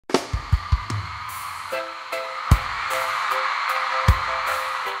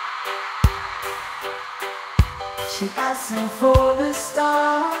She asked him for the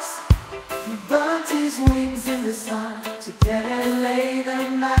stars. He burnt his wings in the sun to get and lay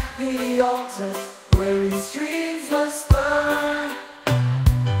them at the altar where his dreams must burn.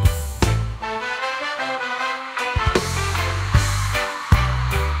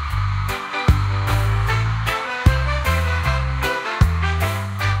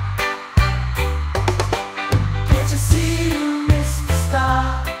 Can't you see you missed the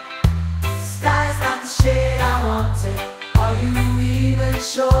star? The sky's not the shade I wanted. Are you even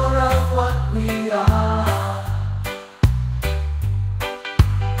sure of what we are?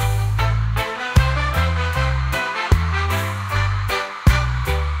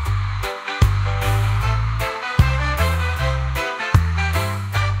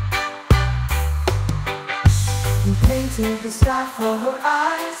 He painted the sky for her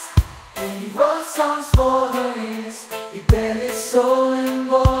eyes, and he wrote songs for her ears. He bared his soul and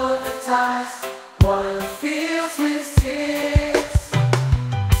bore the ties, watered the fields with tears.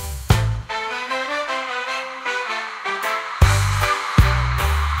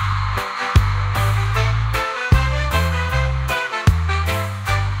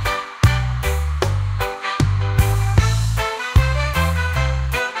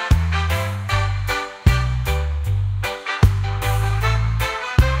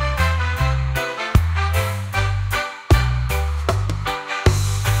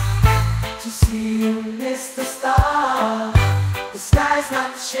 See you miss the star. The sky's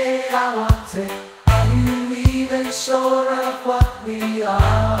not the shade I wanted. Are you even sure of what we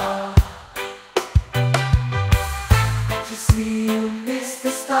are? You see you miss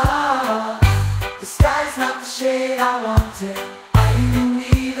the star. The sky's not the shade I wanted. Are you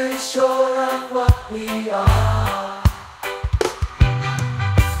even sure of what we are?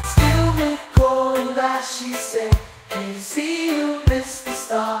 Still with cold as she said, can you see you miss the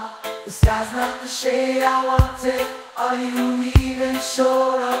star? The sky's not the shade I wanted. Are you even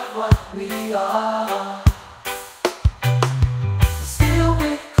sure of what we are? Still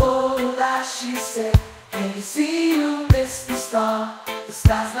with cold as she said, can you see you miss the star? The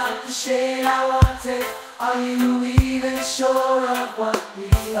sky's not the shade I wanted. Are you even sure of what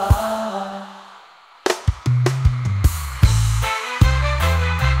we are?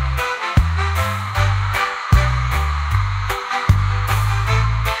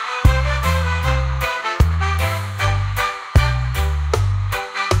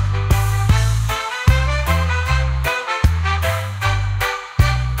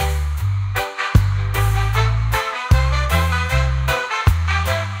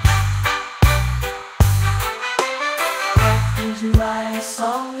 Did you write a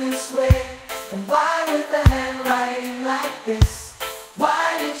song this way? And why with the handwriting like this?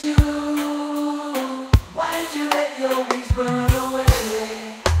 Why did you let your wings burn away?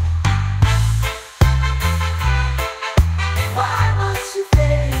 Why must you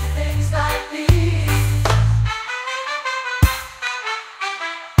say things like these?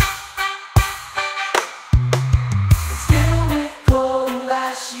 It's still with cold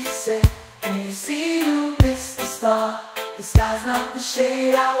as she said, can you see you missed the star? The sky's not the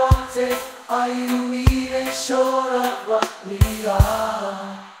shade I wanted. Are you even sure of what we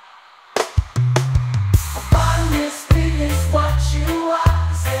are? Upon this thing is what you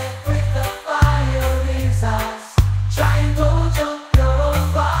are, said with the fire in his eyes. Triangle jump your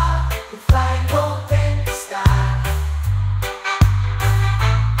own bar, the flying gold in the sky.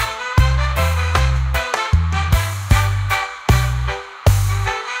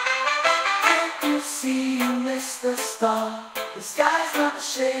 Can't you see you missed the star? The sky's not the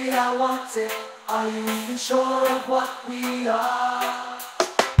shade I wanted. Are you even sure of what we are?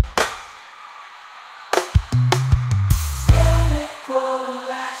 Slowly cold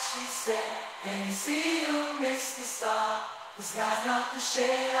as she said, can you see you missed the star? The sky's not the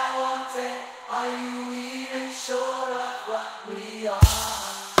shade I wanted. Are you even sure of what we are?